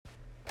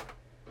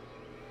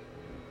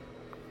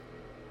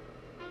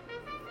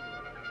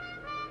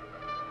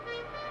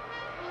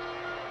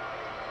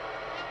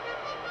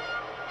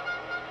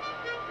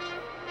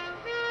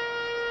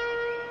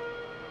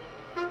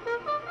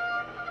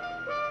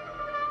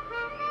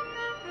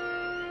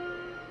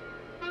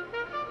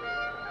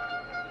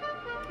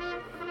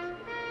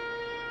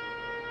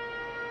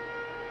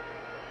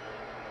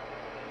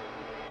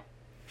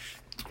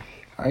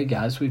All right,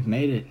 guys, we've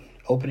made it.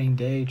 Opening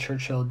day,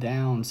 Churchill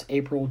Downs,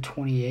 April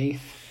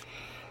 28th.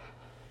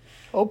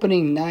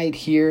 Opening night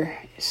here,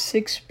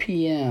 6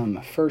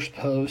 p.m., first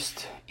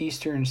post,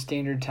 Eastern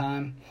Standard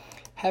Time.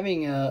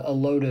 Having a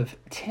load of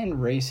 10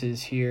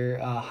 races here,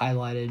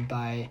 highlighted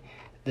by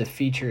the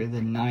feature,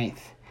 the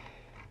ninth.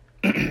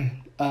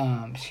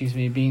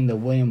 Being the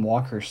William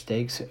Walker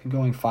Stakes,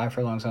 going 5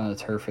 furlongs on the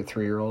turf for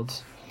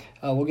 3-year-olds.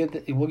 We'll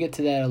get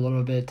to that a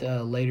little bit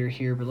later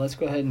here, but let's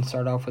go ahead and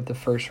start off with the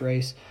first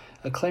race.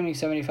 A claiming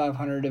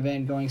 7,500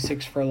 event going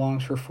 6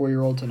 furlongs for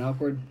 4-year-olds and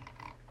upward.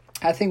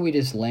 I think we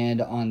just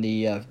land on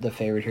the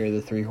favorite here,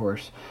 the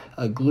 3-horse,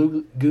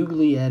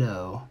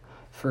 Guglietto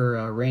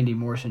for Randy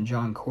Morse and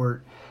John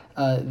Court.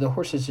 The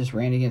horses just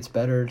ran against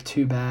better,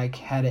 2-back,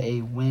 had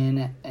a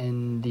win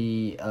in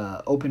the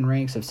open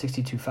ranks of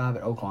 62.5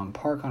 at Oaklawn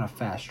Park on a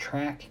fast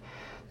track.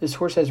 This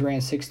horse has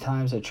ran 6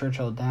 times at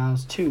Churchill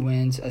Downs, 2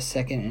 wins, a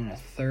second and a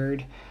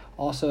third.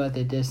 Also at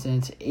the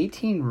distance,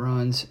 18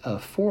 runs,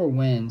 4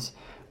 wins,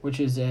 which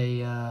is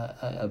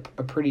a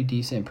pretty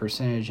decent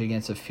percentage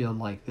against a field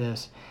like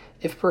this.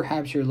 If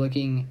perhaps you're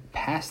looking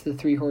past the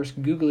 3-horse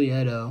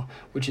Guglietto,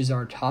 which is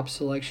our top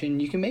selection,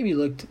 you can maybe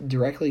look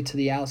directly to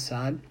the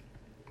outside.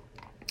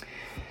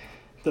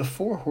 The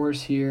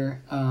 4-horse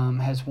here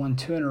has won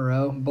 2 in a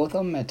row, both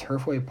of them at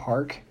Turfway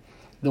Park.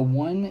 The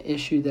one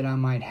issue that I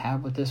might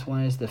have with this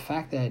one is the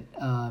fact that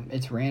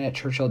it's ran at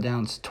Churchill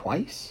Downs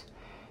twice.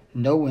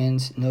 No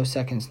wins, no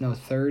seconds, no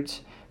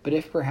thirds. But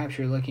if perhaps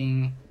you're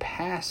looking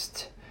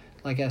past,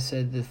 like I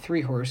said, the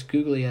 3-horse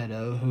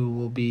Guglietto, who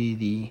will be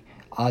the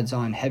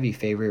odds-on heavy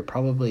favorite,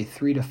 probably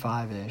 3 to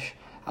 5-ish,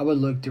 I would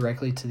look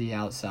directly to the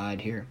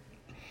outside here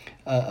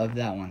of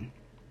that one.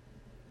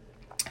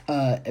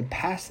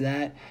 Past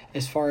that,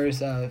 as far as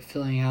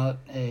filling out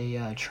a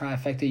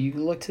trifecta, you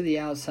can look to the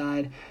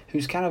outside,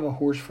 who's kind of a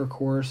horse for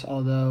course,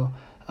 although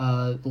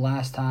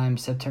last time,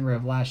 September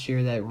of last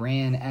year, that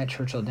ran at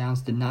Churchill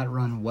Downs did not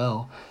run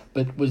well,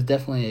 but was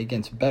definitely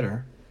against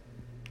better.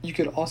 You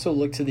could also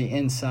look to the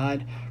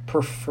inside,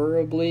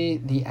 preferably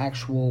the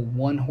actual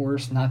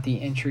 1-horse, not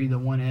the entry, the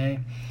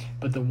 1A,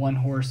 but the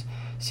 1-horse.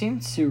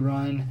 Seems to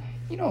run,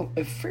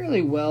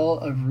 fairly well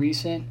of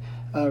recent.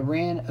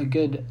 Ran a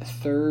good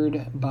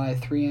third by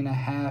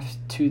 3.5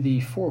 to the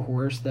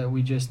 4-horse that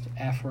we just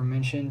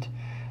aforementioned.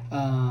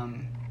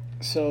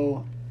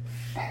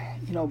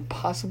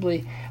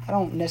 Possibly, I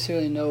don't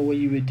necessarily know what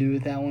you would do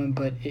with that one,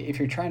 but if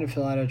you're trying to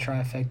fill out a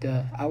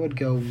trifecta, I would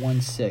go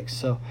 1-6.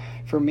 So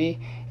for me,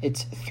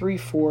 it's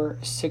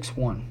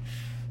 3-4-6-1.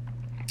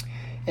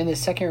 In the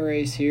second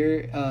race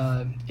here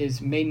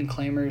is Maiden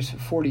Claimers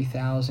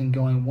 40,000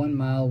 going 1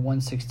 mile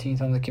 1/16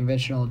 on the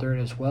conventional dirt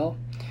as well.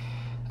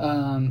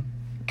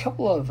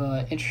 Couple of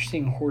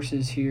interesting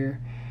horses here.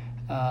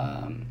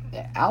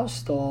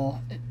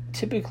 Alstall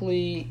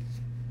typically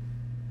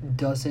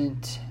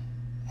doesn't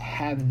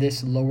have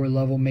this lower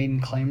level maiden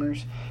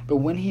claimers, but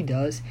when he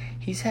does,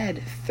 he's had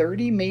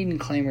 30 maiden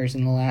claimers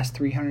in the last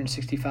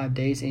 365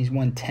 days and he's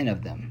won 10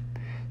 of them,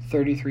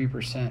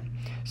 33%.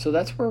 So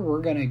that's where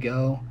we're going to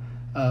go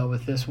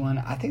with this one.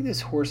 I think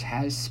this horse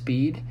has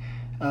speed.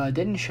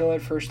 Didn't show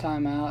it first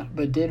time out,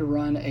 but did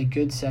run a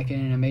good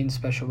second in a maiden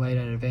special weight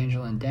at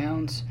Evangeline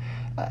Downs.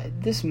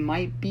 This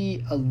might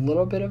be a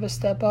little bit of a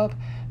step up,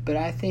 but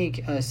I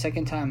think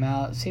second time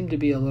out seemed to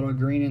be a little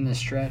green in the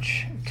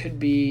stretch. Could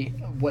be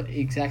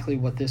exactly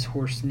what this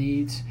horse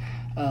needs.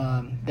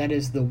 That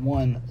is the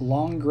one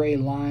long gray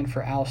line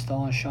for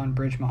Alstall and Sean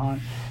Bridgmohan.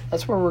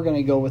 That's where we're going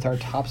to go with our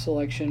top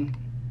selection.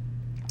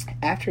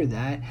 After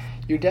that,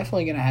 you're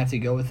definitely going to have to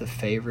go with the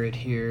favorite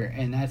here,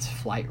 and that's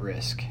Flight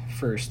Risk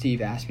for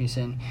Steve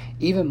Asmussen.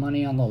 Even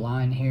money on the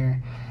line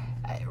here.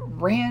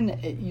 Ran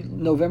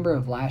November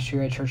of last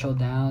year at Churchill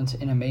Downs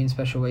in a maiden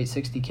special weight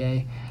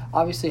 60K.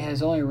 Obviously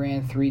has only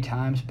ran 3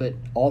 times, but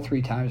all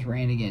 3 times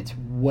ran against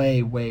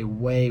way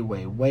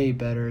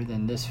better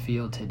than this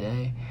field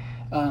today.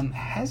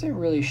 Hasn't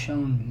really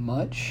shown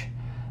much.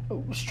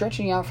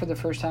 Stretching out for the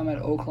first time at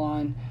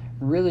Oaklawn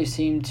really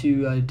seemed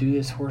to do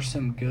this horse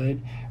some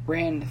good.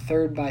 Ran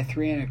third by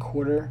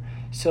 3.25.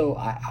 So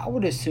I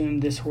would assume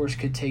this horse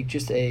could take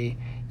just a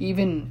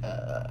even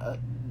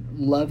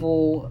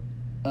level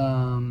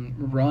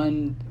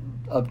run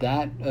of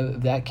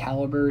that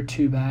caliber,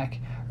 2-back,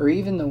 or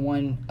even the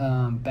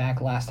 1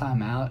 back last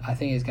time out. I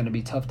think is going to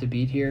be tough to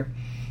beat here.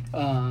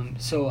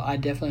 So I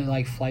definitely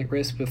like Flight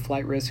Risk, but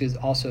Flight Risk is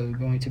also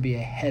going to be a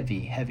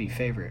heavy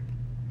favorite.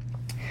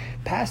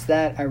 Past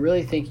that, I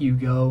really think you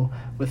go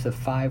with the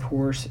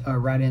 5-horse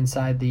right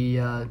inside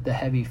the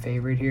heavy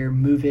favorite here.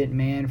 Move It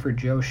Man for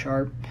Joe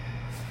Sharp.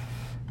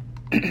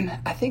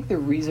 I think the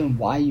reason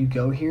why you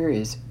go here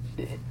is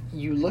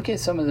you look at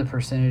some of the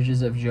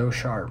percentages of Joe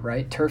Sharp,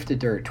 right? Turf to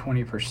dirt,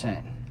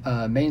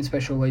 20%. Maiden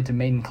special weight to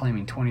maiden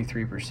claiming,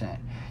 23%.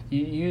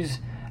 You use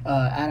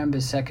Adam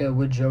Biseca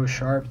with Joe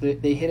Sharp.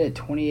 They hit at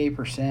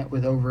 28%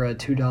 with over a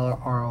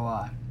 $2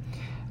 ROI.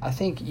 I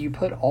think you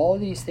put all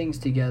these things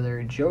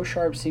together. Joe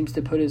Sharp seems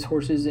to put his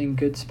horses in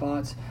good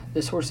spots.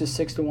 This horse is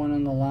 6-1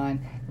 on the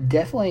line.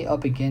 Definitely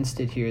up against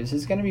it here. This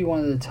is going to be one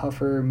of the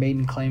tougher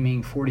maiden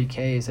claiming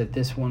 40Ks that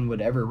this one would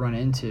ever run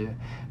into.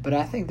 But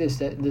I think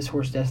this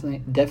horse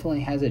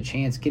definitely has a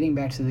chance getting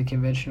back to the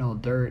conventional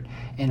dirt,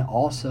 and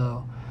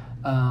also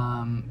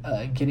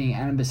getting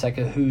Adam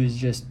Becerra, who is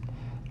just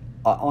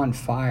on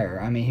fire.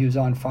 I mean, he was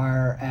on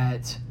fire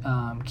at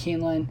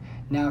Keeneland,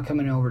 now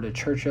coming over to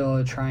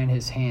Churchill, trying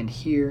his hand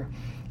here.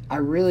 I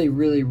really,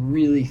 really,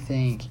 really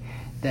think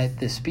that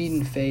the Speed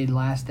and Fade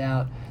last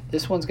out,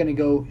 this one's going to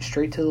go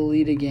straight to the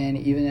lead again,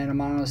 even at a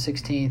mile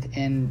 16th,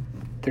 and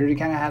they're going to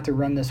kind of have to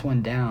run this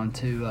one down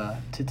to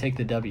take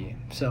the W.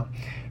 So,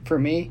 for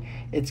me,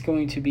 it's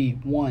going to be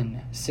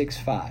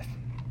 1-6-5.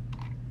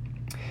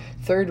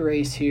 Third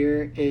race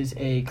here is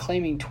a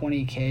claiming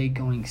 20K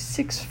going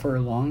 6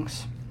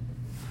 furlongs.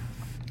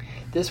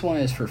 This one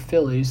is for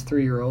fillies,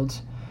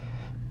 3-year-olds.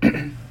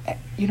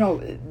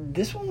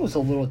 This one was a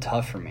little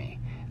tough for me.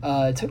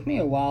 It took me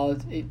a while.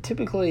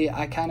 Typically,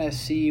 I kind of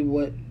see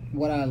what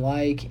I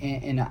like,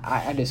 and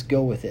I just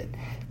go with it.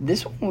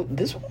 This one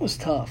was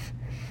tough.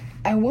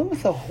 I went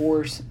with a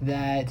horse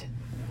that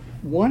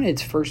won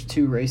its first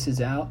 2 races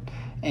out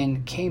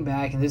and came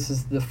back, and this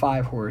is the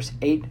 5 horse,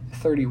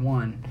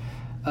 831.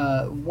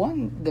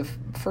 Won the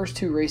first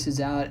 2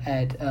 races out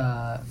at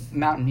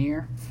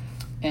Mountaineer,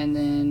 and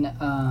then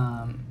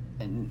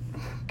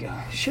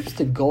shifts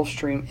to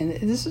Gulfstream.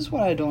 And this is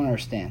what I don't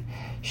understand.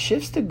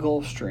 Shifts to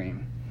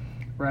Gulfstream,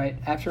 right,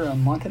 after a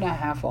month and a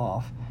half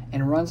off,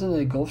 and runs into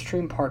the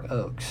Gulfstream Park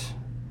Oaks.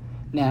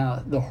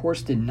 Now, the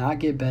horse did not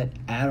get bet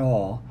at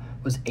all,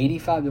 was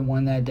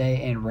 85-1 that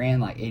day, and ran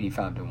like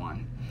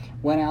 85-1.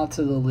 Went out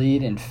to the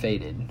lead and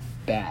faded.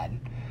 Bad.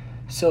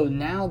 So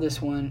now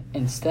this one,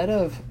 instead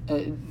of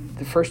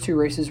the first 2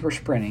 races were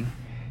sprinting,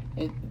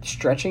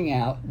 stretching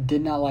out,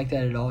 did not like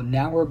that at all.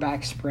 Now we're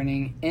back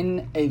sprinting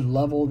in a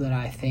level that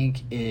I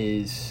think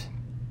is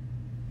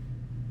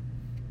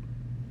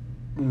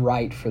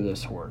right for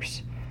this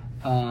horse.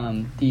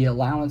 The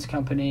Allowance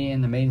Company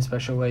and the Maiden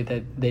Special Weight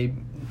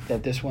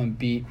that this one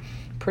beat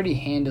pretty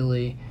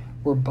handily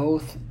were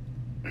both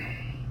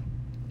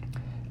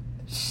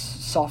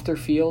softer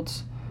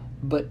fields,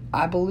 but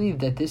I believe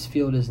that this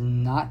field is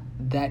not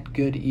that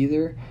good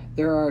either.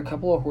 There are a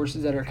couple of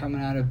horses that are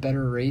coming out of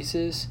better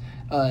races,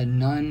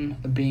 none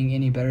being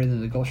any better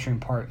than the Gulfstream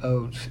Park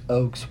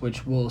Oaks,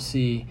 which we'll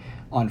see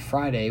on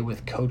Friday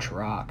with Coach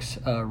Rocks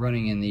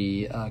running in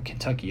the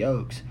Kentucky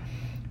Oaks.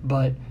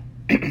 But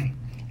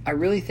I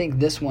really think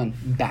this one,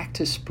 back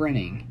to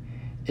sprinting,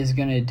 is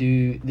going to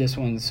do this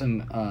one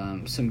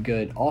some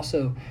good.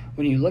 Also,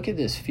 when you look at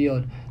this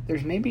field,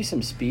 there's maybe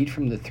some speed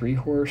from the 3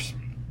 horse.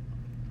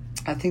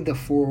 I think the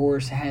 4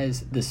 horse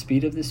has the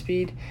speed of the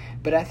speed,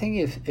 but I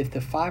think if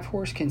the 5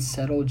 horse can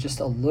settle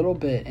just a little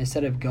bit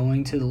instead of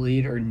going to the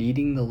lead or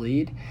needing the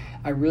lead,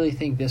 I really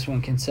think this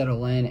one can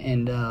settle in,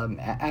 and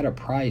at a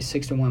price,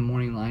 6-1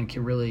 morning line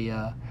can really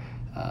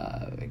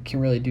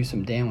do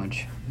some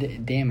damage.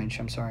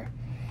 I'm sorry.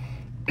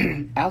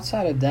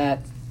 Outside of that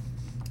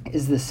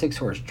is the 6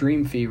 horse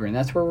Dream Fever, and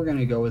that's where we're going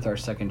to go with our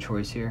second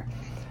choice here.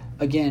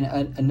 Again,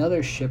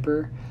 another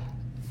shipper.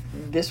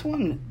 This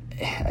one,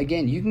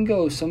 again, you can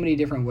go so many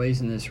different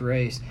ways in this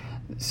race.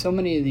 So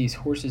many of these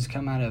horses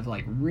come out of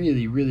like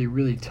really, really,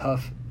 really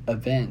tough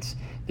events.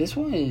 This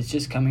one is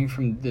just coming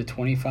from the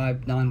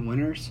 25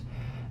 non-winners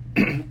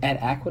at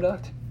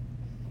Aqueduct.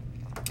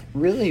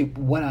 Really,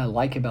 what I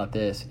like about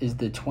this is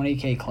the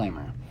 20K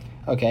claimer.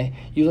 Okay,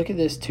 you look at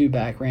this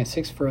 2-back, ran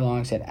 6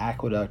 furlongs at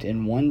Aqueduct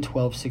in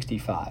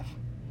 1:12.65.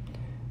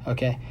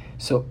 Okay,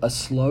 so a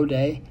slow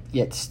day,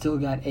 yet still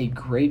got a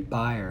great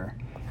buyer,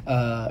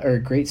 or a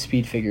great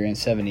speed figure in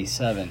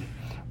 77,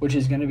 which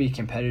is going to be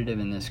competitive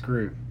in this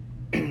group.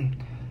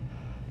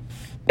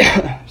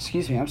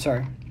 Excuse me, I'm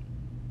sorry.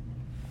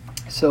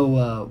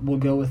 So we'll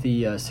go with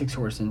the 6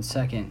 horse in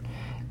second.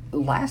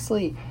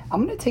 Lastly,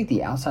 I'm going to take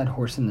the outside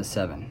horse in the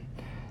 7.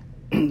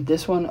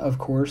 This one, of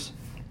course,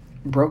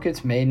 broke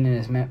its maiden in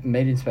his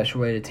maiden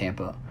special weight at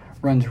Tampa.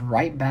 Runs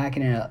right back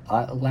in an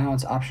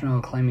allowance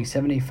optional claiming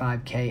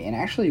 75K and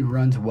actually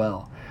runs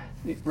well.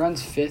 It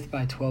runs 5th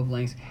by 12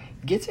 lengths.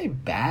 Gets a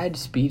bad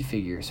speed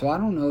figure. So I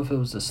don't know if it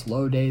was a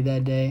slow day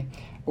that day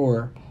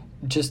or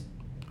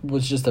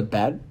was just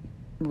a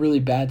really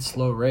bad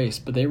slow race.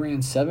 But they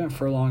ran 7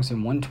 furlongs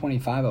in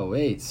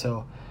 1:25.08.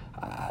 So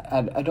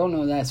I don't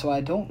know that. So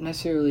I don't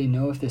necessarily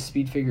know if the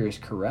speed figure is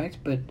correct.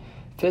 But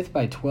 5th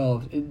by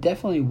 12,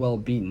 definitely well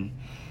beaten.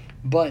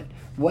 But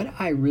what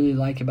I really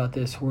like about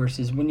this horse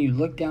is when you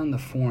look down the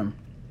form,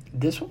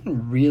 this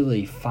one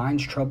really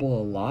finds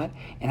trouble a lot.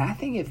 And I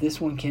think if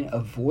this one can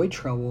avoid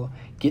trouble,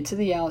 get to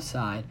the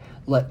outside,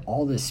 let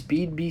all the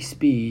speed be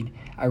speed,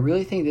 I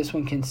really think this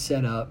one can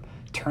set up,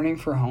 turning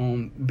for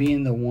home,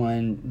 being the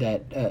one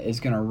that is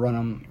going to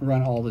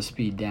run all the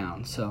speed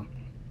down. So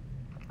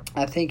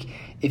I think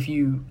if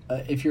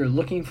you're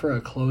looking for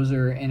a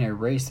closer in a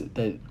race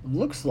that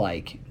looks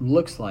like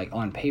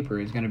on paper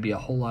is going to be a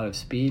whole lot of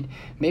speed,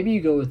 maybe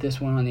you go with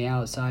this one on the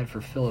outside for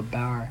Philip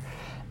Bauer.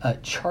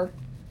 Charcaretti,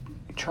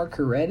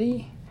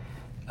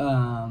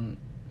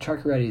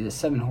 Charcaretti, the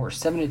 7 horse,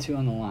 7-2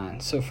 on the line.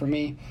 So for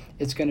me,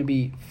 it's going to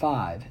be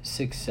 5,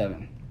 6,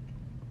 7.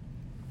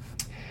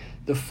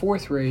 The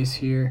fourth race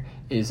here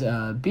is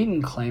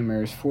Beaten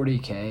Claimers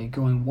 40K,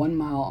 going 1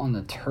 mile on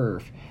the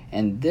turf.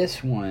 And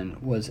this one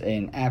was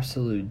an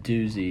absolute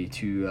doozy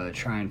to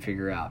try and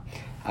figure out.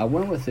 I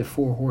went with the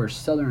 4 horse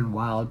Southern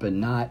Wild, but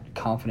not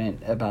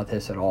confident about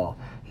this at all.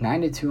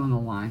 9-2 on the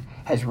line,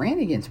 has ran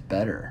against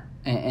better.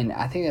 And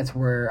I think that's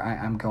where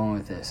I'm going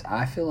with this.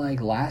 I feel like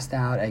Last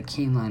Out at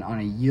Keeneland on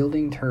a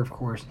yielding turf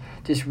course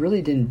just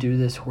really didn't do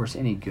this horse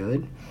any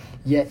good.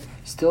 Yet,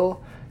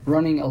 still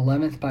running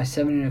 11th by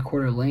 7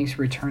 1/4 lengths,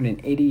 returned an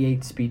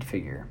 88 speed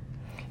figure.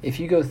 If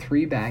you go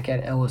 3 back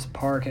at Ellis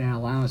Park at an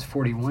allowance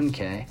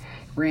 41K,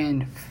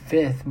 ran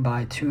 5th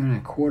by 2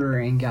 1/4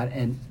 and got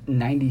a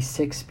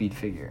 96 speed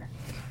figure.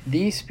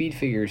 These speed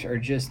figures are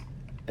just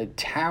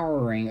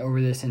towering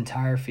over this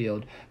entire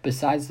field,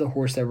 besides the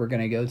horse that we're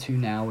going to go to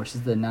now, which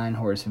is the 9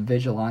 horse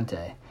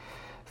Vigilante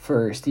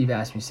for Steve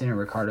Asmussen and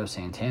Ricardo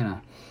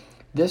Santana.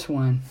 This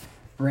one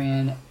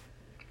ran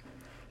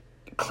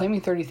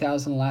claiming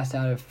 30,000 last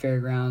out of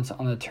Fairgrounds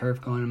on the turf,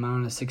 going a mile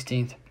on the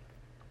 16th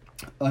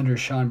under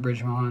Sean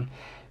Bridgmohan.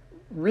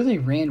 Really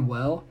ran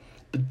well,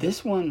 but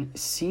this one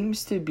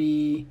seems to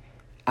be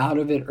out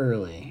of it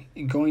early,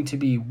 going to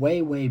be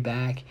way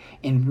back,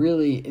 and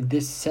really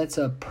this sets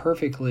up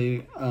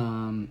perfectly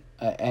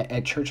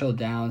at Churchill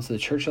Downs. The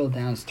Churchill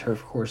Downs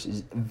turf course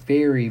is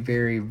very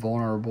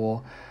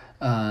vulnerable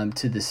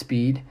to the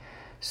speed.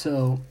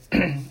 So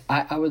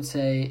I would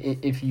say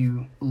if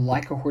you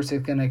like a horse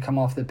that's going to come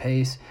off the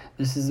pace,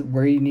 this is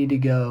where you need to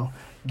go.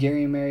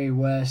 Gary Mary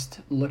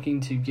West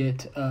looking to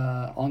get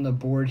on the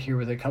board here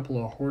with a couple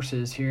of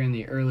horses here in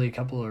the early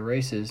couple of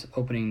races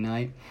opening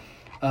night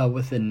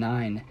with the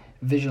 9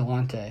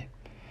 Vigilante.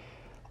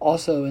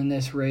 Also in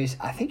this race,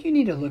 I think you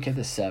need to look at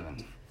the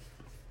 7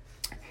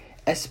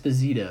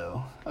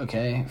 Esposito,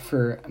 okay,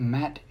 for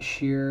Matt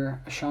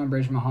Shearer, Sean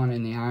Bridgmohan,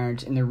 and the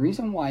Irons. And the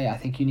reason why I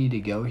think you need to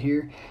go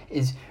here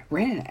is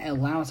ran an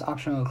allowance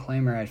optional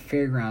claimer at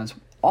Fairgrounds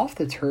off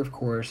the turf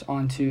course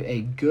onto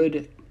a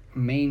good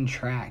main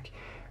track.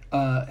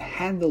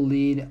 Had the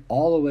lead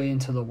all the way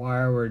into the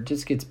wire where it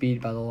just gets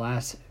beat by the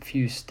last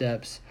few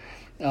steps.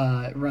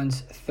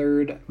 Runs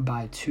 3rd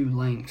by 2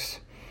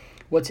 lengths.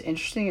 What's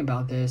interesting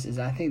about this is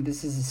I think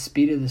this is the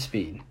speed of the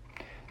speed.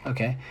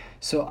 Okay,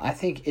 so I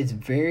think it's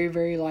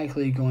very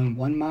likely going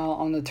 1 mile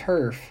on the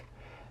turf,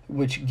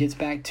 which gets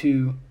back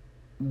to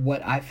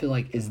what I feel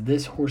like is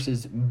this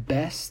horse's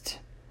best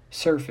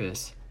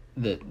surface,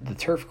 the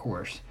turf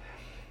course.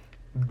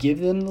 Give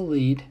them the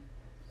lead,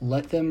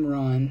 let them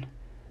run,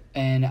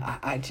 and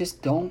I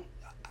just don't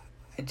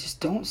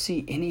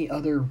see any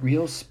other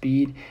real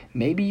speed.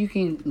 Maybe you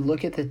can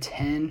look at the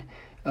 10,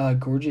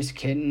 Gorgeous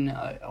Kitten,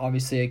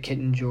 obviously a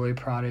Kitten Joy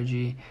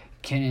prodigy,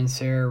 Ken and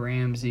Sarah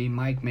Ramsey,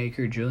 Mike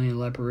Maker, Julian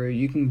Leperoux.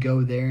 You can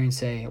go there and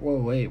say, whoa,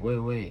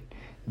 wait.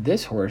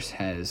 This horse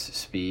has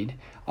speed,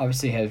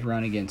 obviously has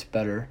run against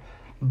better,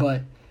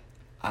 but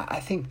I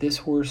think this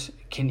horse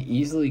can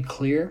easily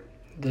clear,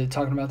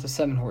 talking about the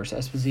 7 horse,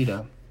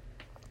 Esposito,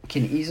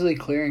 can easily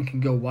clear and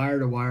can go wire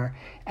to wire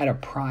at a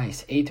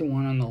price,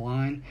 8-1 on the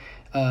line.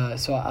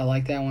 So I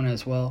like that one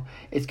as well.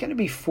 It's going to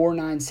be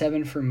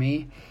 4-9-7 for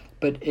me,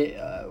 but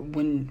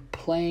when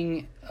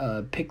playing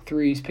pick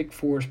 3s, pick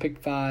 4s,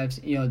 pick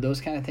 5s,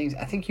 those kind of things,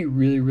 I think you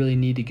really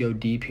need to go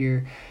deep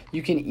here.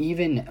 You can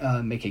even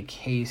make a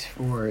case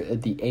for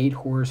the 8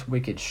 horse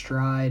Wicked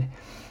Stride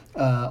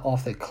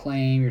off the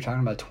claim. You're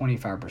talking about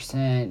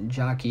 25%.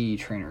 Jockey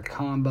trainer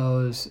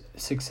combos,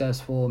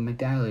 successful.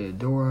 Medaglia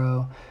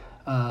d'Oro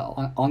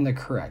on the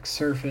correct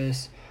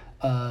surface.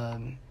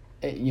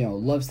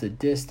 Loves the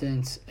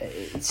distance.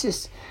 It's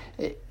just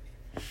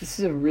this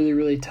is a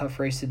really tough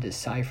race to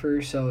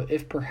decipher. So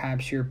if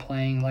perhaps you're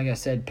playing, like I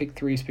said, pick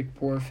 3s, pick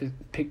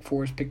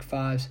 4s, pick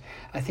 5s,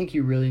 I think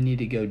you really need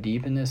to go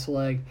deep in this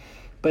leg.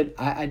 But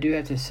I do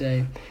have to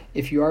say,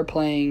 if you are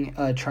playing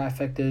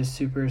trifectas,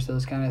 supers,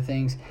 those kind of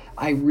things,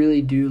 I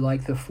really do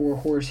like the 4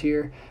 horse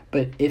here.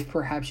 But if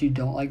perhaps you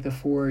don't like the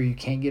 4 or you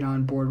can't get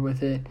on board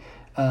with it,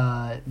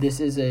 this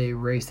is a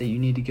race that you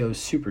need to go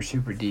super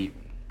deep.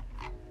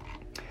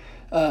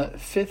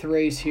 5th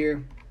race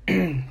here,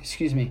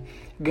 excuse me,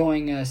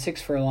 going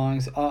 6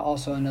 furlongs,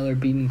 also another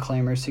Beaten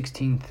Claimer,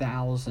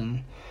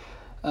 16,000.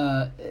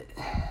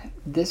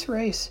 This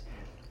race,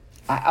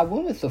 I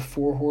went with the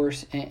 4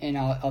 horse, and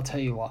I'll tell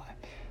you why.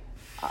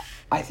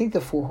 I think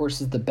the 4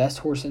 horse is the best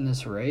horse in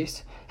this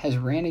race, has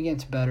ran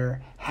against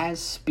better, has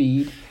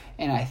speed,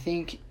 and I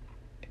think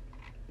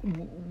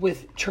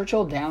with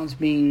Churchill Downs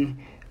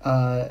being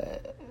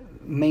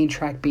main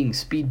track being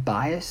speed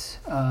bias,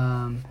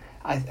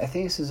 I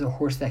think this is a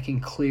horse that can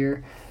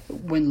clear.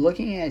 When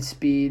looking at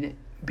speed,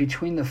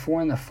 between the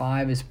 4 and the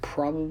 5 is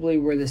probably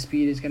where the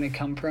speed is going to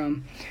come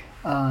from.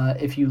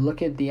 If you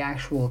look at the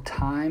actual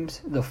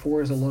times, the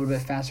 4 is a little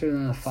bit faster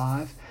than the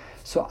 5.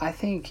 So I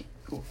think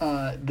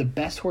the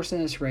best horse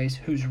in this race,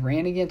 who's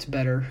ran against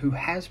better, who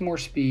has more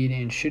speed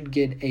and should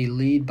get a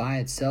lead by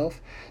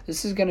itself.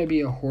 This is going to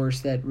be a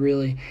horse that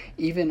really,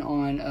 even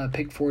on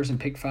pick 4s and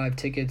pick 5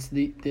 tickets,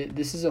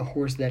 this is a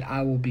horse that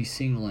I will be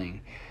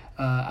singling.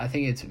 I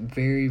think it's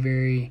very,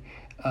 very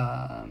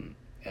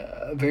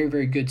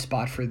very good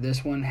spot for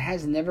this one.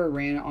 Has never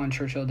ran on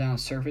Churchill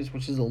Downs surface,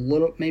 which is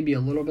maybe a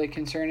little bit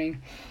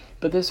concerning.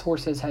 But this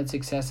horse has had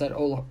success at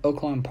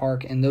Oaklawn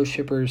Park, and those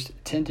shippers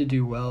tend to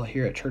do well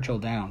here at Churchill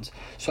Downs.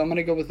 So I'm going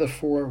to go with the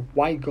 4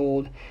 White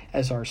Gold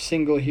as our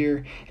single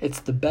here.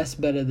 It's the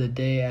best bet of the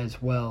day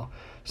as well.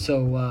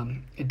 So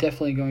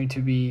definitely going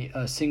to be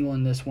a single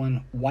in this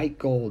one. White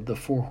Gold, the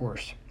 4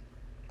 horse.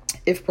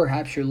 If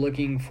perhaps you're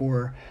looking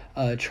for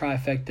a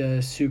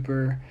trifecta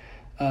super,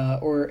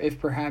 or if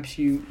perhaps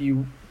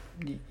you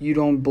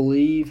don't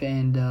believe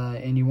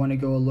and you want to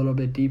go a little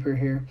bit deeper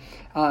here,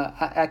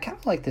 I kind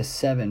of like the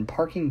 7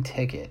 Parking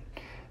Ticket.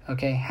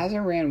 Okay,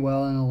 hasn't ran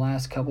well in the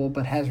last couple,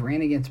 but has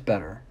ran against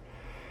better.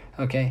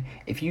 Okay,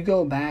 if you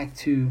go back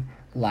to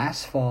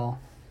last fall,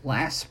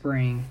 last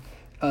spring,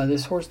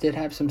 this horse did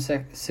have some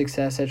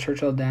success at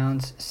Churchill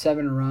Downs.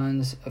 7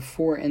 runs,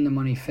 4 in the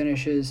money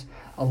finishes.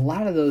 A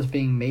lot of those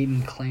being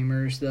maiden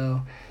claimers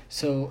though,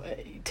 so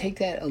take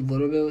that a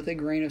little bit with a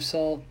grain of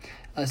salt.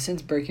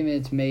 Since breaking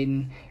its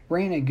maiden,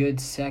 ran a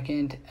good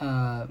second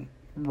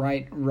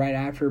right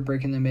after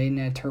breaking the maiden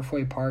at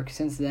Turfway Park.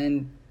 Since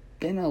then,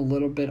 been a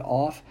little bit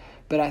off,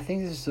 but I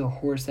think this is a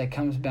horse that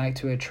comes back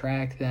to a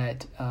track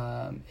that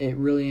it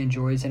really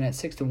enjoys, and at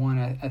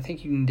 6-1, I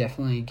think you can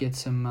definitely get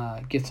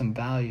some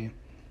value.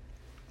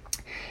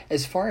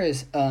 As far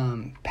as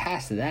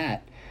past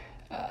that,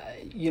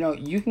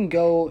 you can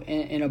go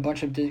in a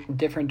bunch of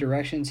different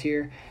directions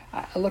here.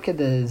 I look at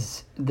the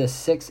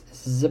 6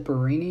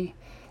 Zipperini.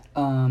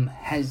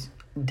 Has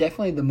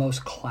definitely the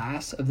most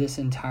class of this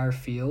entire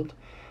field.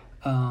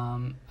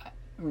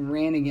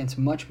 Ran against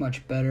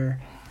much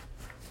better.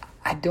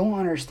 I don't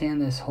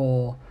understand this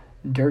whole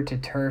dirt to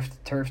turf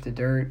to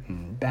dirt,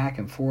 and back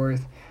and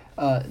forth.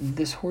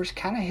 This horse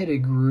kind of hit a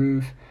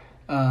groove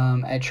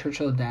at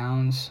Churchill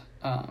Downs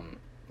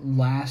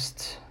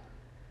last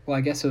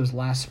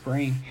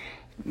spring,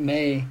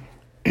 May,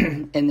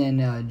 and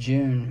then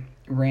June.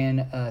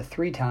 Ran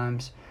 3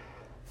 times.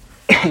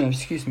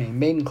 Excuse me.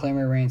 Maiden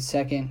Claimer ran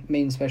second.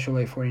 Maiden Special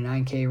Weight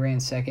 49K ran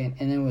second,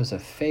 and then was a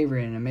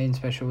favorite in a Maiden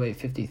Special Weight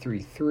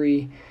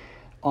 53.3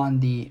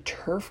 on the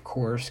turf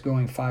course,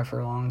 going 5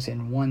 furlongs,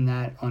 and won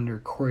that under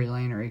Corey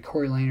Lanery.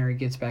 Corey Lanery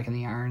gets back in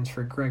the irons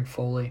for Greg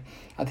Foley.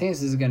 I think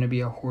this is going to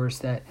be a horse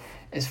that,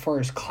 as far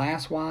as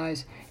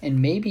class-wise, and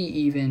maybe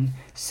even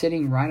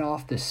sitting right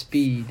off the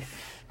speed,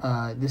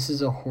 this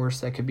is a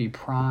horse that could be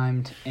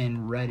primed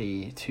and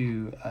ready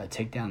to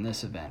take down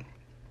this event.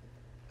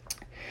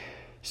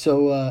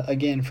 So,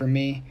 again, for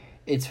me,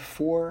 it's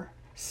 4,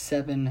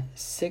 7,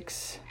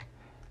 6.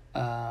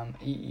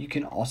 You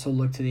can also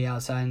look to the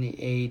outside in the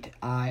 8.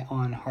 Eye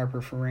on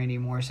Harper for Randy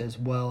Morris as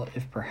well,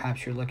 if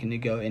perhaps you're looking to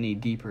go any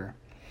deeper.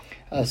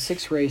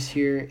 6 race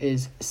here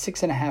is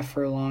 6.5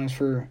 furlongs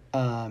for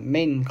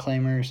maiden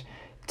claimers,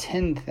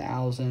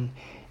 10,000.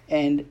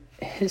 And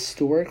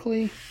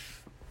historically,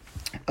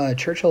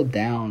 Churchill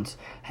Downs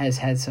has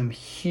had some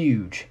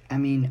huge,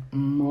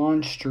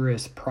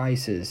 monstrous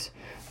prices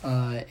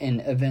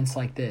in events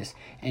like this,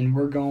 and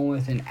we're going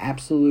with an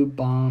absolute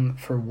bomb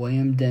for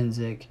William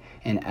Denzik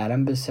and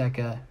Adam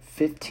Biseca,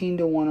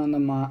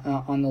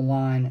 15-1 on the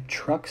line.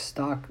 Truck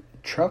Stop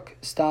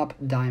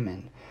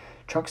Diamond.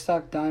 Truck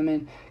Stop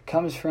Diamond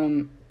comes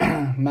from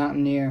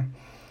Mountaineer.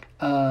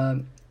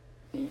 I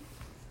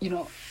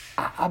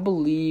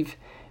believe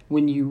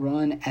when you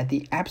run at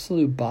the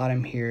absolute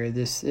bottom here,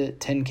 this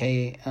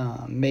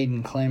 10K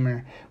maiden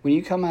claimer, when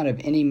you come out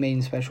of any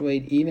maiden special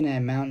weight, even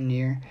at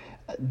Mountaineer,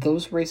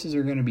 those races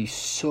are going to be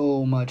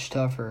so much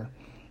tougher.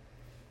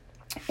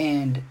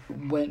 And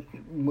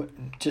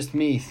just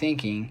me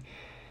thinking,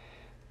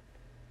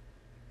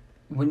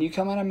 when you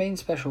come out of maiden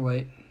special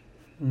weight,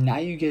 now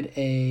you get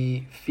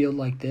a field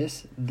like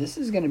this. This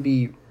is going to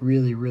be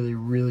really, really,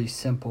 really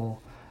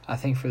simple, I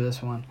think, for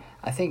this one.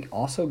 I think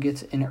also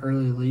gets an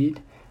early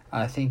lead.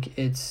 I think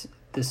it's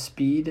the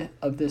speed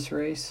of this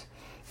race.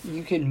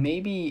 You can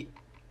maybe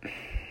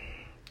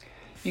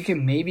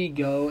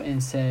go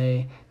and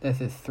say that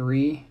the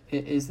 3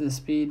 is the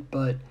speed,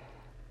 but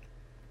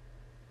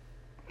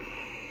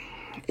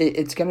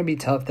it's going to be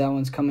tough. That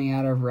one's coming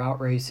out of route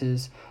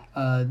races.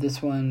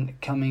 This one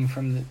coming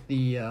from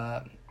the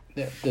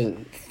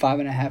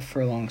 5.5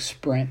 furlong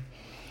sprint.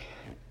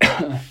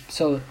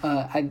 So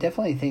I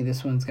definitely think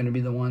this one's going to be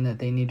the one that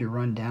they need to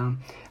run down.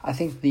 I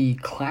think the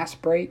class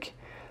break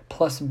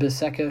plus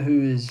Biseca,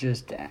 who is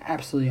just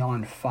absolutely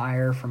on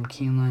fire from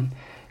Keeneland,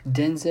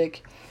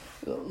 Denzik.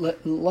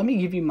 Let me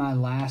give you my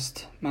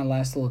last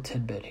little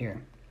tidbit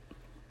here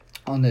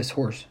on this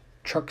horse,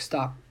 Truck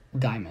Stop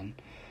Diamond.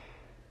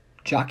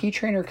 Jockey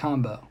trainer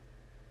combo,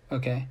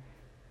 okay?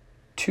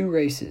 2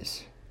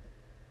 races.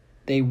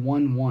 They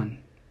won 1.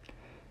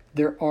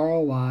 Their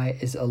ROI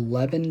is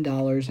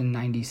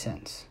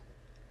 $11.90.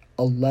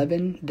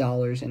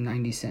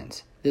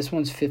 $11.90. This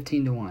one's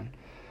 15-1.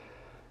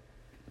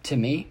 To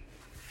me,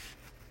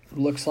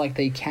 looks like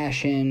they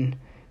cash in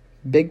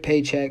big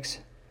paychecks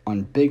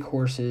on big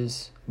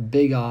horses,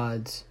 big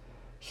odds,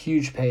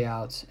 huge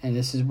payouts, and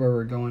this is where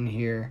we're going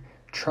here.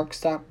 Truck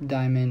Stop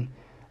Diamond,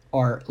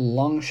 our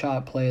long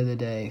shot play of the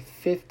day,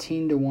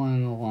 15-1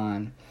 on the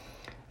line.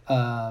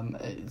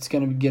 It's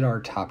going to get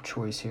our top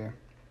choice here.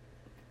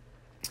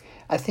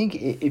 I think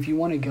if you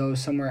want to go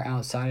somewhere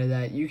outside of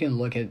that, you can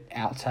look at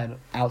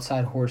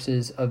outside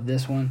horses of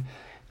this one,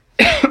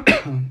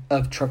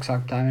 of Truck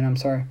Stop Diamond, I'm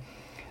sorry.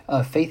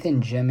 Faith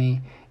and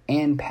Jimmy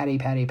and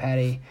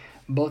Patty.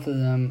 Both of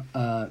them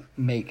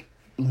make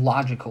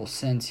logical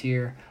sense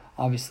here.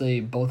 Obviously,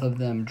 both of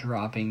them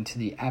dropping to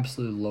the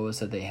absolute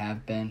lowest that they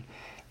have been.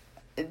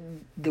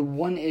 The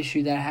one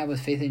issue that I have with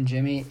Faith and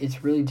Jimmy,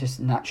 it's really just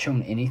not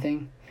shown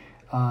anything.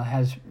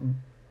 Has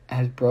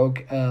broke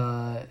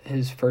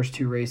his first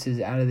two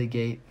races out of the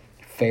gate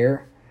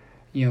fair,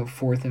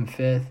 fourth and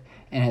fifth,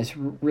 and has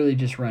really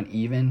just run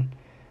even.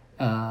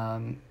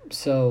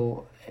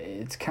 So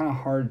it's kind of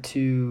hard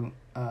to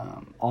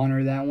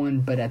honor that one,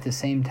 but at the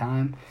same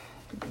time,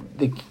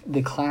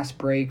 the class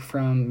break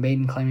from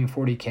maiden claiming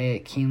 40K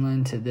at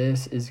Keeneland to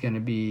this is going to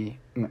be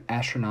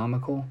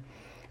astronomical.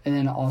 And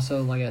then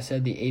also, like I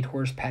said, the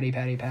 8-horse Patty.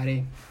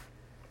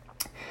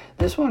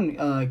 This one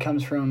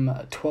comes from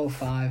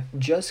 12.5,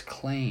 just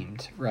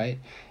claimed, right?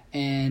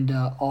 And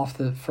off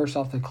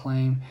the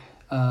claim,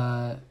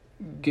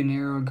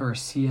 Gennaro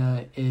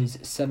Garcia is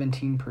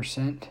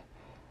 17%.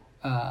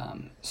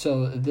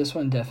 So this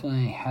one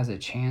definitely has a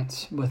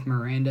chance with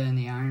Miranda and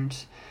the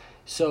irons.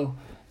 So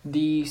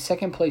the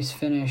second place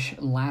finish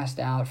last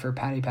out for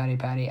Patty,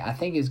 I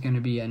think is going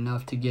to be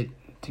enough to get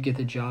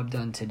the job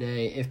done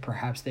today if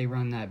perhaps they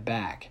run that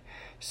back.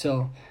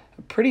 So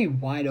a pretty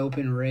wide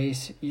open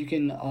race. You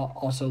can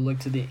also look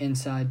to the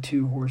inside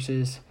two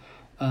horses.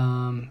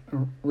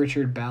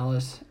 Richard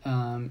Ballas,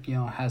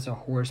 has a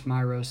horse,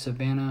 Myro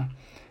Savannah.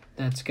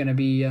 That's going to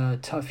be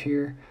tough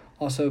here.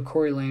 Also,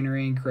 Corey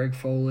Lanery and Greg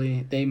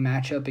Foley, they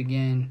match up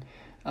again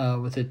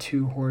with a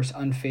 2-horse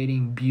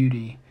Unfading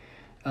Beauty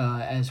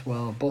as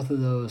well. Both of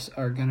those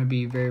are going to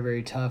be very,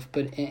 very tough.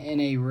 But in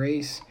a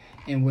race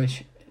in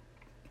which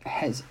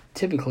has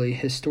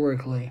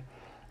historically,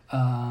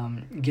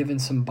 given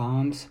some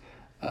bombs,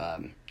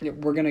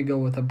 we're going to go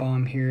with a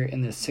bomb here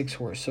in the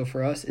 6-horse. So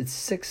for us, it's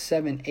 6,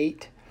 7,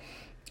 8.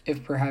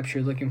 If perhaps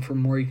you're looking for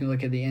more, you can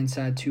look at the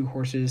inside 2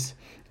 horses,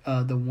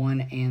 the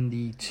 1 and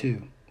the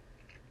 2.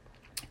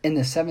 In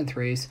the 7th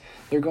race,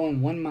 they're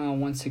going 1 mile,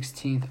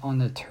 1/16 on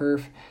the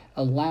turf.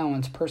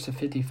 Allowance, purse of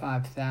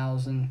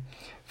 $55,000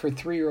 for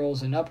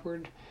 3-year-olds and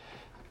upward.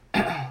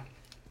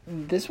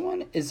 This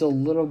one is a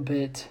little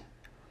bit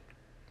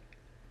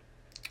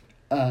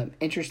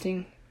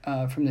interesting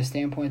from the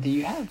standpoint that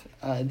you have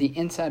the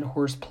inside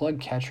horse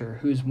Plug Catcher,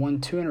 who's won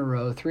 2 in a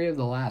row, 3 of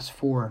the last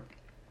 4.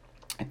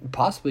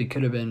 Possibly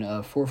could have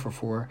been 4 for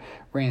 4,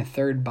 ran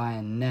third by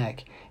a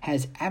neck,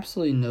 has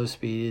absolutely no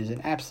speed, is an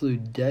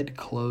absolute dead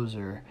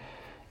closer.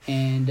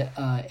 And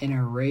in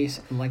a race,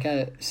 like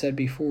I said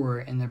before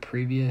in the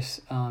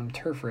previous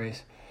turf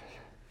race,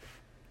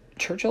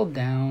 Churchill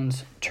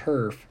Downs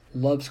turf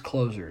loves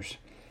closers,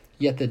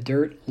 yet the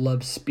dirt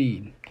loves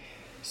speed.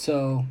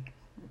 So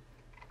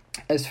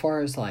as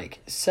far as like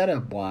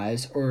setup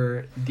wise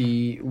or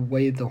the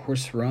way the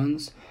horse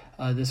runs,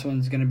 this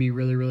one's going to be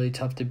really, really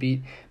tough to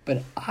beat.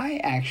 But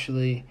I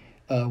actually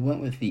went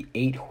with the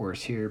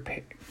 8-horse here,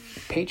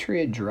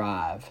 Patriot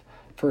Drive,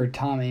 for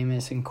Tom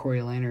Amoss and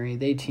Corey Lanery.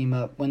 They team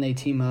up. When they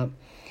team up,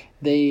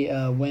 they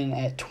win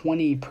at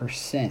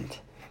 20%.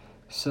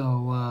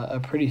 So a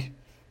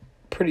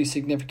pretty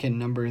significant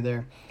number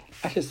there.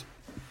 I just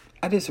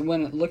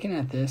when looking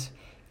at this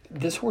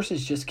horse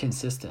is just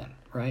consistent,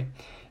 right?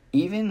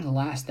 Even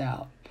last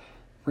out,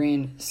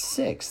 ran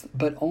 6th,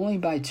 but only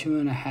by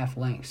 2.5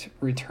 lengths.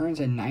 Returns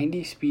a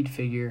 90 speed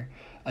figure,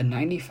 a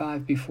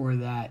 95 before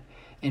that,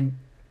 and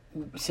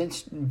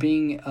since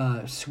being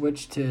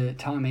switched to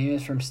Tom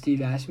Amoss from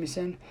Steve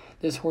Asmussen,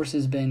 this horse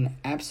has been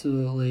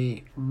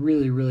absolutely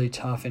really, really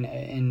tough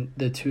in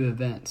the 2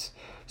 events.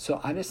 So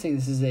I just think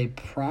this is a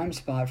prime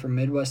spot for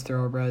Midwest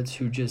Thoroughbreds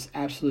who just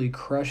absolutely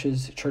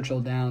crushes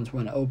Churchill Downs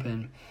when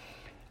open.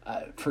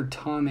 For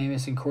Tom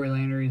Amoss and Corey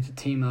Lanery to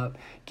team up,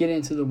 get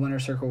into the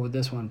winner's circle with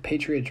this one,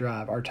 Patriot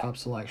Drive, our top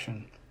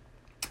selection.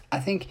 I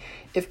think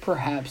if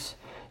perhaps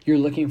you're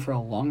looking for a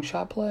long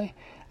shot play,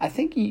 I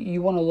think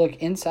you want to look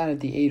inside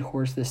of the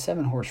 8-horse, the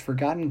 7-horse,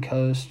 Forgotten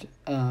Coast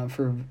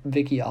for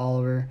Vicky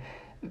Oliver.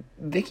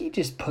 Vicky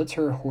just puts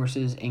her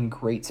horses in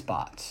great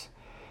spots.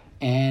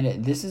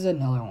 And this is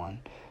another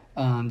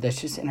one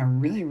that's just in a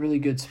really, really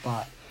good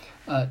spot.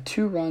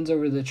 2 runs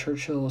over the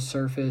Churchill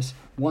surface,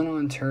 1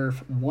 on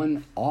turf,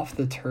 1 off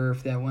the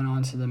turf that went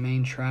onto the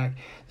main track.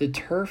 The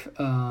turf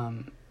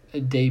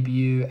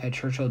debut at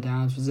Churchill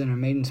Downs was in a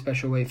maiden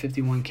special weight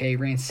 51K,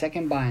 ran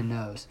second by a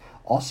nose.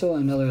 Also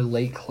another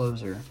late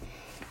closer.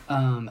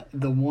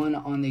 The one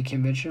on the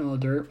conventional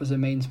dirt was a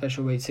maiden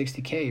special weight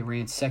 60K,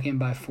 ran second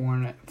by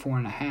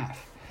 4.5.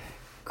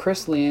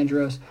 Chris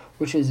Leandros,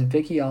 which is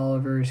Vicky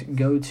Oliver's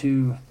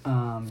go-to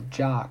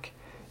jock,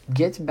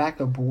 gets back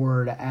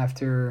aboard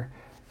after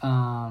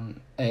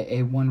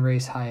a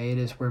one-race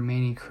hiatus where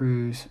Manny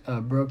Cruz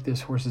broke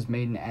this horse's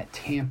maiden at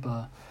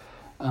Tampa.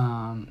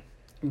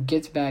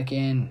 Gets back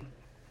in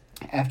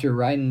after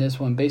riding this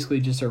one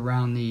basically just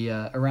around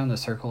the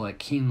circle at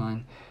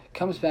Keeneland.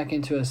 Comes back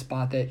into a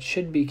spot that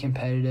should be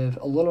competitive,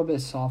 a little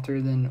bit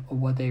softer than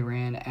what they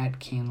ran at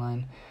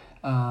Keeneland.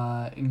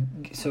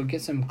 So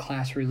get some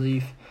class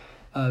relief.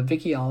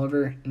 Vicky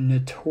Oliver,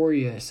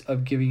 notorious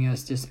of giving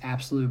us just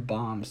absolute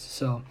bombs.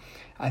 So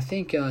I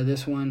think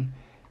this one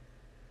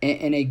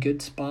in a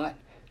good spot,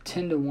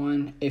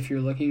 10-1. If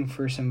you're looking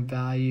for some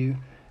value,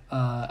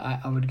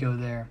 I would go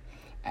there.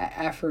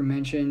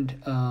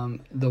 Aforementioned,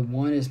 the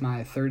one is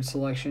my third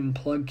selection,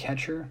 Plug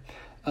Catcher.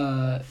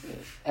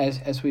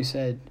 As we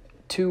said,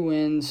 2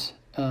 wins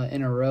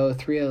in a row,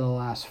 3 of the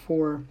last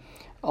 4.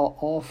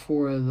 All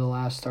 4 of the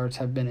last starts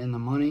have been in the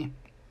money.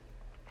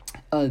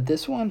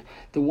 This one,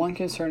 the one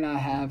concern I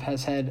have,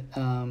 has had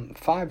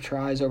 5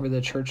 tries over the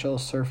Churchill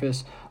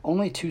surface,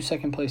 only 2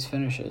 second-place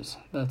finishes.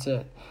 That's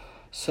it.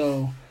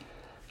 So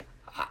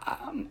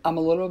I'm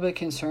a little bit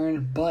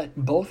concerned, but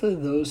both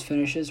of those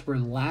finishes were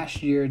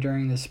last year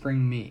during the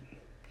spring meet.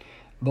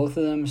 Both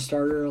of them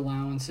starter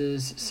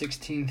allowances,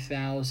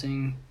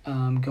 16,000,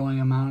 going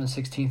amount of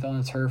 16th on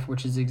the turf,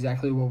 which is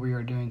exactly what we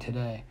are doing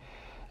today.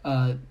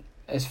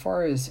 As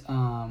far as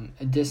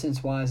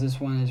distance-wise, this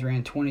one has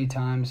ran 20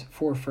 times,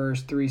 4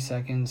 firsts, 3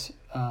 seconds,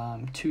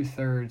 2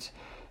 thirds.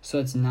 So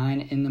it's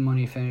 9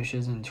 in-the-money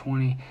finishes and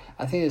 20.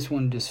 I think this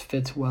one just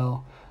fits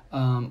well.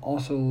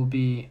 Also will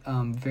be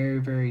very,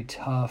 very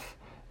tough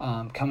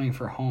coming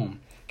for home.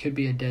 Could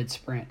be a dead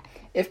sprint.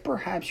 If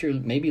perhaps you're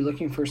maybe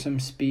looking for some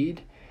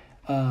speed,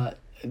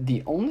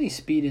 the only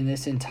speed in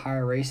this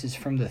entire race is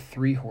from the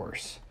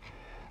 3-horse.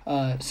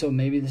 So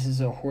maybe this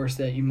is a horse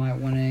that you might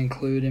want to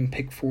include in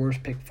pick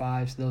 4s, pick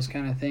 5s, those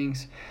kind of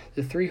things.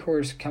 The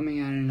 3-horse coming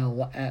out in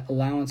an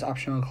allowance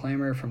optional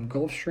claimer from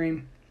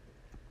Gulfstream,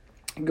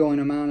 going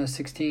amount of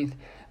 16th,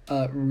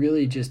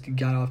 really just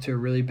got off to a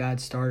really bad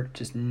start,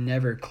 just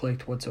never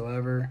clicked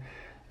whatsoever.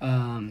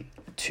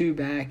 2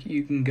 back,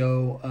 you can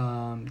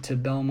go to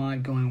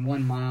Belmont going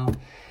 1 mile.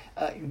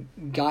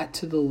 Got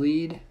to the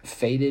lead,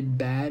 faded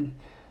bad,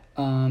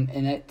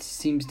 and that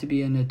seems to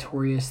be a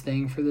notorious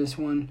thing for this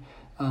one.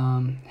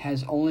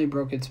 Has only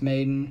broke its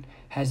maiden,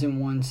 hasn't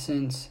won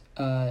since.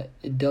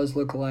 It does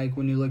look like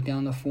when you look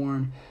down the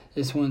form,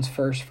 this one's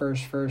first,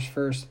 third.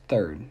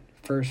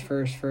 First,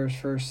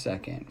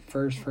 second.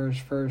 First,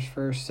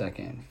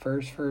 second.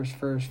 First,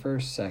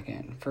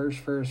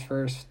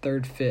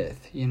 third,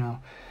 fifth,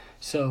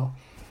 So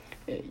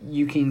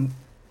you can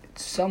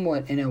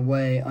somewhat, in a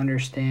way,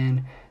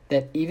 understand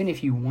that even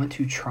if you want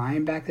to try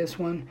and back this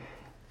one,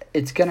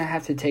 it's going to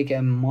have to take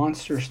a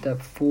monster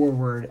step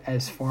forward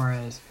as far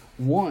as,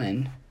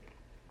 one,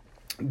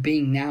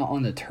 being now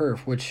on the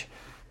turf, which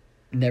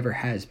never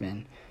has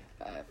been.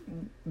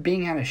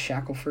 Being out of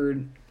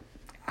Shackelford,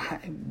 I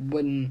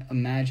wouldn't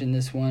imagine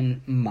this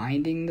one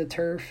minding the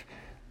turf,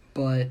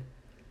 but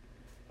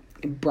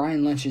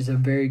Brian Lynch is a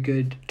very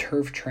good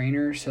turf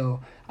trainer,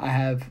 so I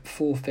have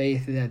full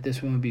faith that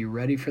this one would be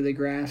ready for the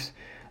grass.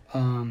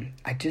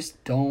 I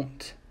just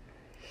don't...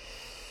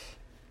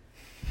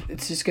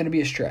 It's just going to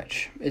be a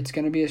stretch. It's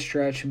going to be a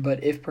stretch,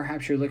 but if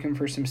perhaps you're looking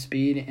for some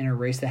speed in a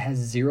race that has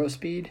 0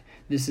 speed,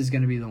 this is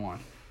going to be the one.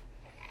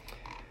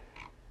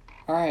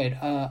 All right,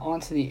 on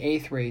to the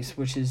 8th race,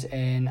 which is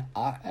an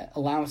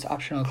allowance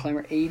optional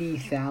claimer,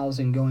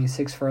 80,000 going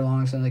 6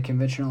 furlongs on the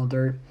conventional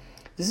dirt.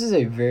 This is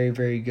a very,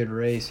 very good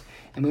race,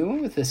 and we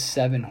went with the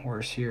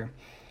 7-horse here.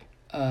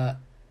 A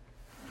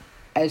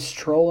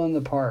stroll in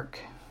the park.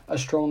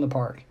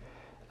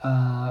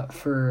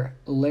 For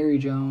Larry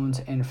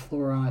Jones and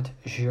Florent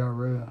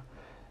Geroux.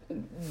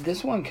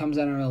 This one comes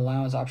out of an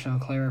allowance optional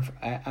claimer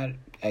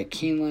at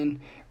Keeneland,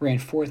 ran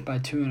 4th by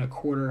 2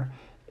 1/4,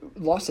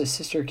 lost a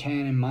Sister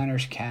Can and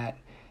Miner's Cat.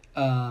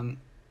 I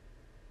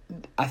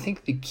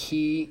think the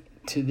key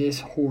to this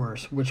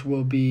horse, which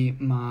will be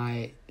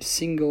my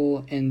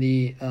single in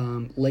the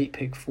late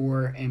pick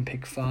 4 and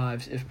pick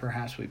 5s, if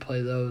perhaps we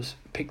play those,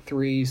 pick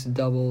 3s,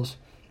 doubles,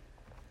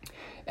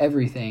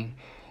 everything.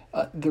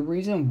 The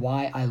reason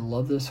why I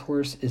love this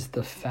horse is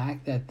the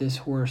fact that this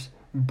horse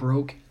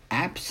broke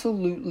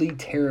absolutely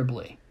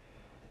terribly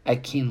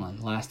at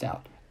Keeneland last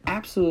out.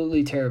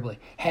 Absolutely terribly.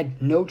 Had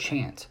no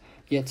chance,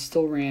 yet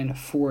still ran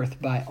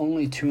 4th by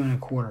only 2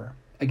 1/4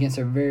 against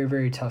a very,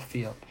 very tough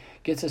field.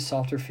 Gets a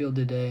softer field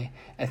today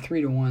at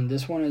 3-1.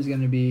 This one is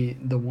going to be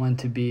the one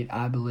to beat,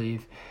 I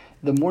believe.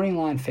 The morning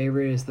line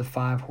favorite is the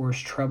 5-horse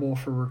Treble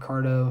for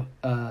Ricardo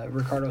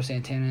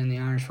Santana, and the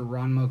irons for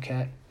Ron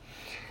Moquette.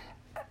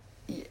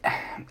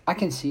 I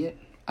can see it.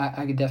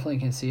 I definitely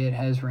can see it.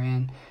 Has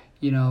ran,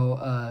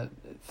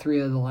 3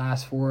 of the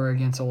last 4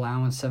 against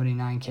allowance,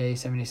 79K,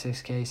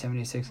 76K,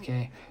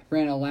 76K.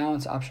 Ran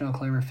allowance optional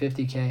claimer,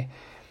 50K.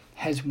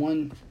 Has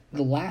won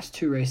the last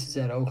two races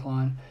at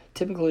Oaklawn,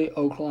 typically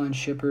Oaklawn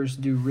shippers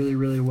do really,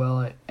 really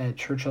well at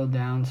Churchill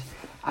Downs.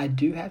 I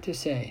do have to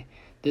say,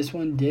 this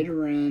one did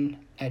run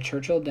at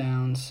Churchill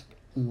Downs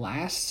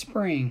last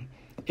spring.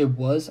 It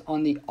was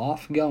on the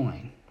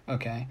off-going,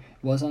 okay?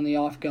 It was on the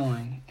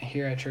off-going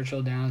here at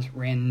Churchill Downs,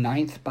 ran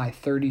 9th by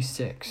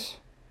 36.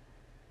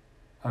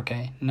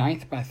 Okay,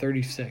 9th by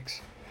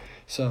 36.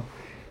 So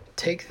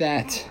take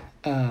that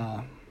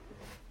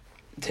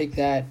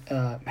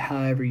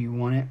however you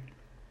want it.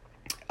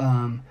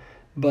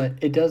 But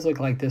it does look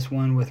like this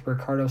one with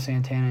Ricardo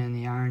Santana in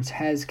the irons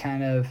has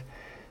kind of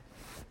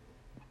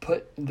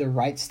put the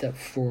right step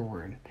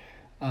forward.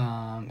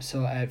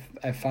 So at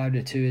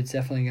 5-2, it's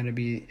definitely going to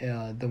be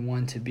the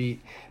one to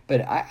beat.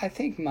 But I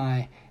think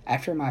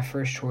after my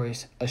first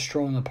choice, A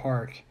Stroll in the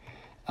Park,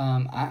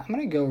 I'm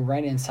going to go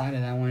right inside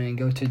of that one and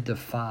go to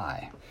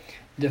Defy.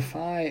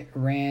 Defy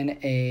ran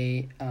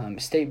a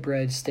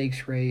state-bred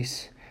stakes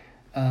race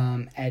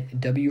at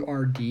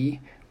WRD,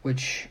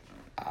 which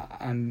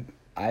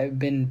I've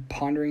been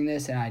pondering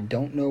this and I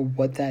don't know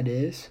what that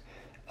is,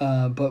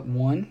 but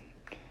won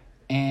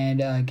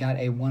and got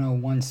a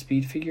 101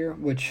 speed figure,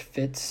 which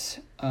fits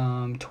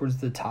towards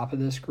the top of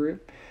this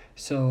group.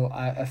 So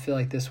I feel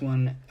like this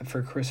one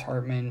for Chris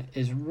Hartman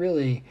is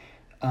really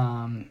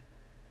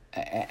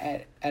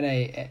at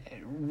a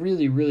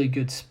really, really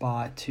good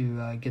spot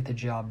to get the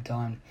job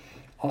done.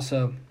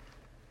 Also,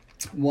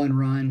 one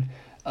run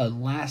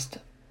last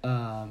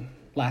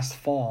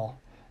fall,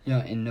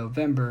 in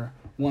November,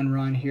 one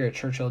run here at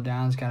Churchill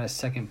Downs got a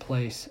second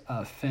place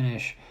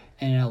finish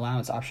and an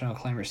allowance optional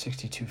claimer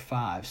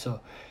 62.5. So,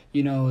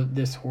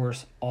 this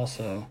horse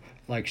also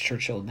likes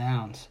Churchill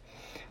Downs.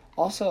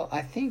 Also,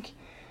 I think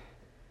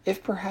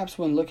if perhaps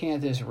when looking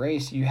at this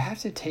race, you have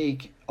to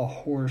take a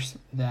horse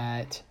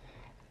that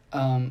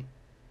I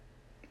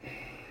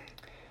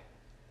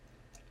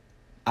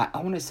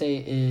want to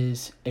say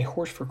is a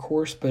horse for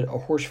course, but a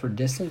horse for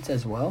distance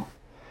as well.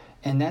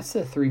 And that's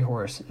the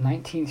 3-horse,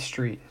 19th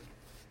Street.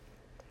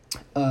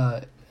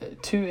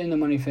 2 in the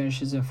money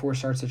finishes and 4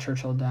 starts at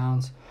Churchill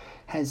Downs.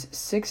 Has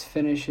 6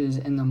 finishes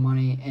in the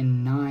money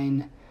and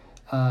 9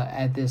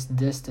 at this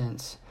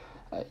distance.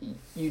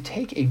 You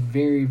take a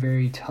very,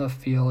 very tough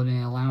field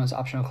and allowance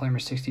optional claimer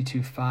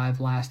 62.5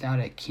 last out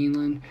at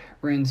Keeneland,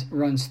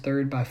 runs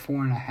third by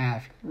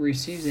 4.5,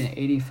 receives an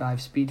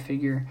 85 speed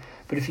figure.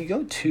 But if you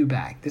go 2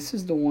 back, this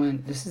is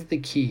the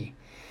key.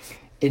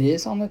 It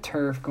is on the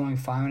turf going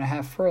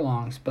 5.5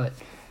 furlongs, but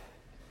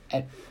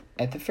at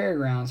the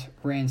fairgrounds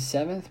ran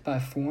 7th by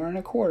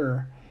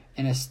 4.25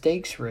 in a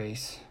stakes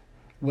race,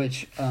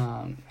 which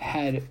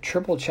had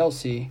Triple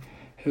Chelsea,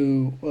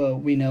 who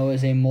we know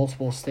is a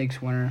multiple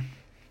stakes winner,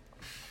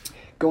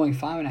 going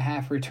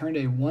 5.5, returned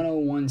a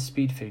 101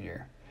 speed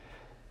figure.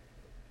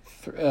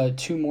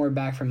 2 more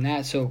back from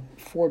that, so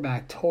 4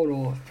 back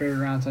total.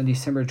 Fairgrounds on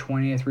December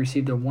 20th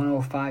received a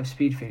 105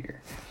 speed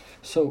figure.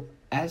 So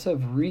as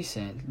of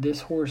recent,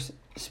 this horse,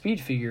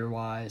 speed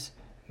figure-wise,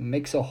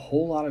 makes a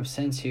whole lot of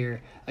sense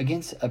here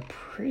against a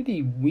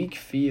pretty weak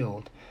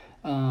field.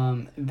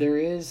 There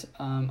is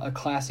a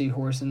classy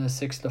horse in the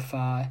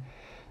 6-5,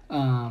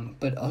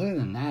 but other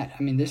than that,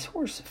 this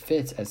horse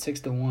fits at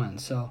 6-1.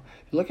 So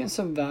look at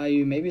some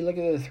value. Maybe look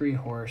at the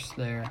 3-horse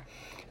there.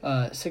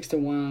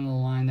 6-1 on the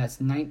line. That's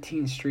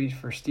 19th Street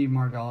for Steve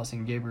Margolis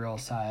and Gabriel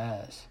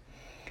Saez.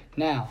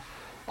 Now,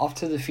 off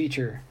to the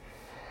feature.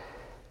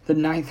 The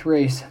 9th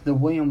race, the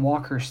William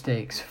Walker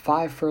Stakes,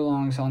 5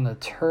 furlongs on the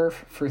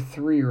turf for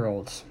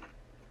 3-year-olds.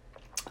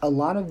 A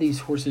lot of these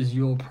horses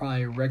you'll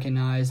probably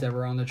recognize that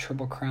were on the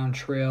Triple Crown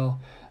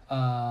Trail,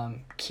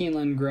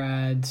 Keeneland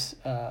grads.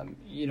 So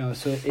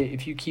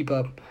if you keep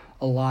up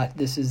a lot,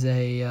 this is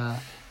a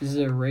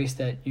race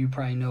that you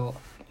probably know.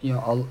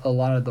 A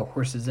lot of the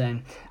horses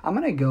in. I'm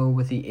gonna go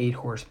with the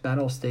 8-horse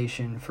Battle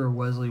Station for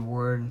Wesley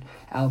Ward and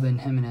Albin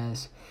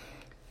Jimenez.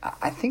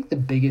 I think the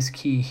biggest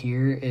key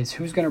here is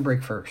who's going to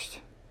break first.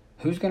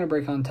 Who's going to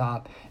break on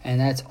top,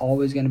 and that's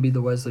always going to be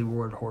the Wesley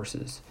Ward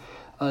horses.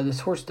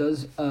 This horse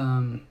is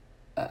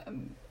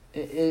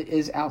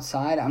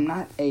outside. I'm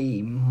not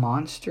a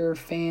monster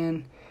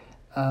fan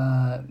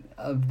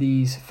of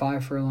these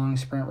 5 furlong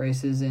sprint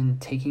races and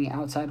taking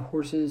outside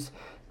horses.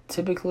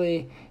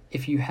 Typically,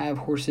 if you have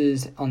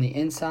horses on the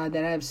inside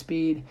that have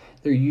speed,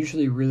 they're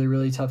usually really,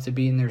 really tough to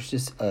beat, and there's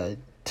just a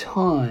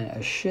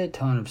shit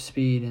ton of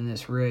speed in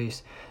this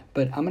race.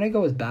 But I'm going to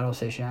go with Battle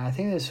Station. I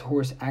think this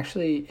horse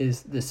actually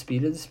is the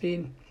speed of the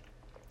speed,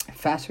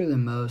 faster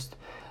than most.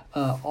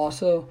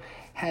 Also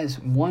has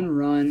 1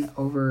 run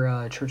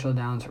over Churchill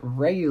Downs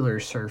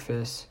regular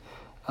surface,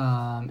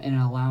 and an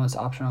allowance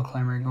optional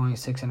claimer going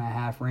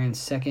 6.5, ran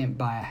second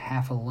by a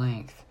half a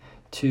length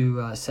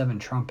to 7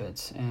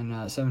 Trumpets,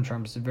 and 7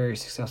 Trumpets is a very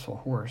successful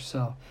horse.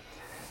 So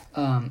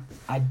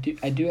I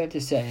do have to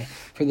say,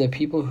 for the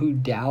people who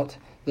doubt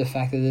the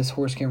fact that this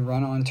horse can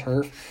run on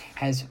turf,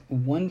 has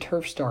 1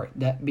 turf start,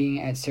 that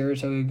being at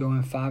Saratoga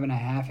going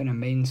 5.5 in a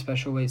maiden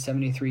special weight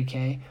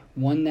 73K,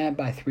 won that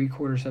by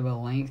 3/4 of a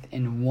length,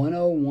 and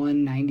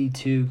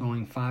 101.92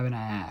 going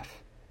 5.5.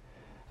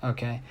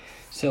 Okay,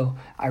 so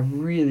I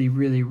really,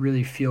 really,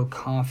 really feel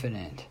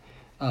confident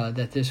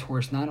that this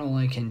horse not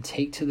only can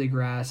take to the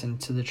grass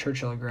and to the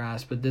Churchill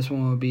grass, but this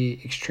one will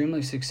be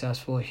extremely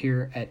successful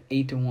here at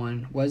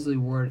 8-1. Wesley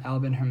Ward,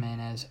 Albin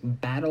Jimenez,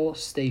 Battle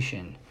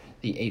Station,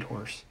 the 8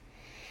 horse.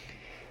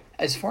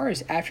 As far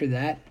as after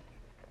that,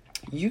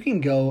 you can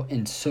go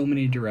in so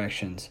many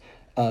directions.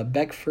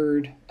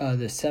 Beckford,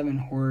 the 7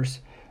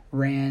 horse,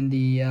 ran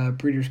the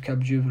Breeders' Cup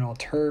Juvenile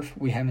Turf.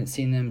 We haven't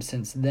seen them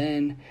since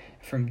then.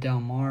 From Del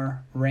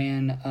Mar,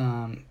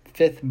 ran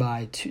fifth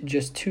by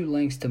just 2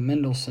 lengths to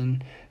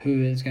Mendelssohn,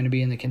 who is going to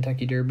be in the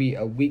Kentucky Derby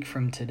a week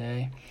from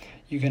today.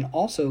 You can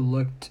also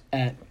look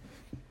at,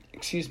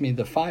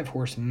 the 5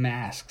 horse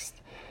Masks,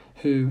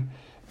 who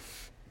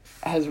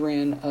has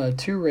ran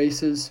 2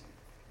 races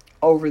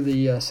over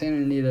the Santa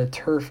Anita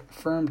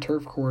firm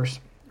turf course.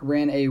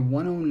 Ran a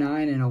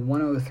 109 and a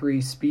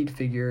 103 speed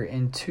figure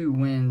in 2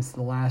 wins,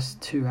 the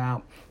last 2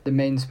 out, the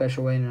maiden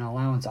special weight and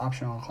allowance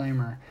optional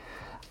claimer.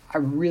 I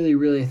really,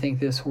 really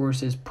think this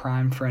horse is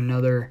primed for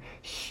another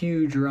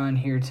huge run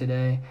here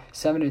today.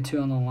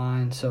 7-2 on the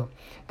line, so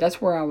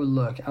that's where I would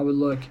look. I would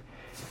look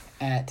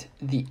at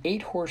the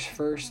 8 horse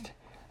first,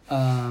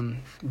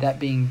 that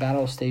being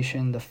Battle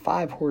Station, the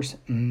 5 horse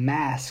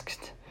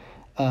Masked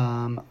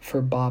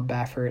for Bob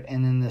Baffert,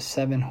 and then the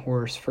 7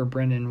 horse for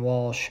Brendan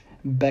Walsh,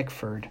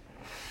 Beckford.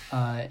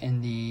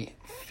 In the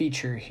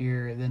feature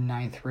here, the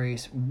 9th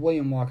race,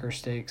 William Walker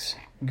Stakes,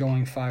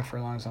 going 5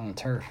 furlongs on the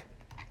turf.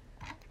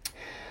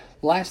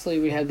 Lastly,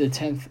 we had the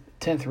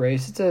 10th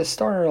race. It's a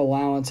starter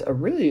allowance, a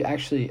really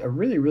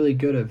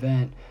good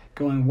event,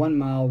 going 1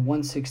 mile,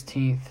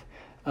 1/16th,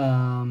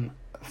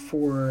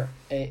 for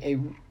a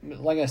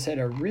like I said,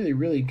 a really,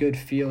 really good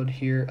field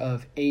here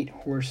of 8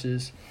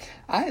 horses.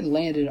 I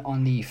landed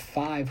on the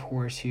 5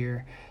 horse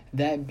here,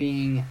 that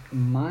being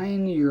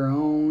Mind Your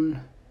Own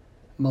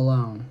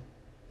Malone.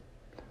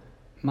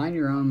 Mind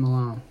Your Own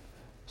Malone.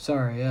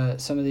 Sorry,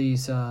 some of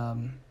these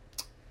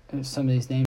names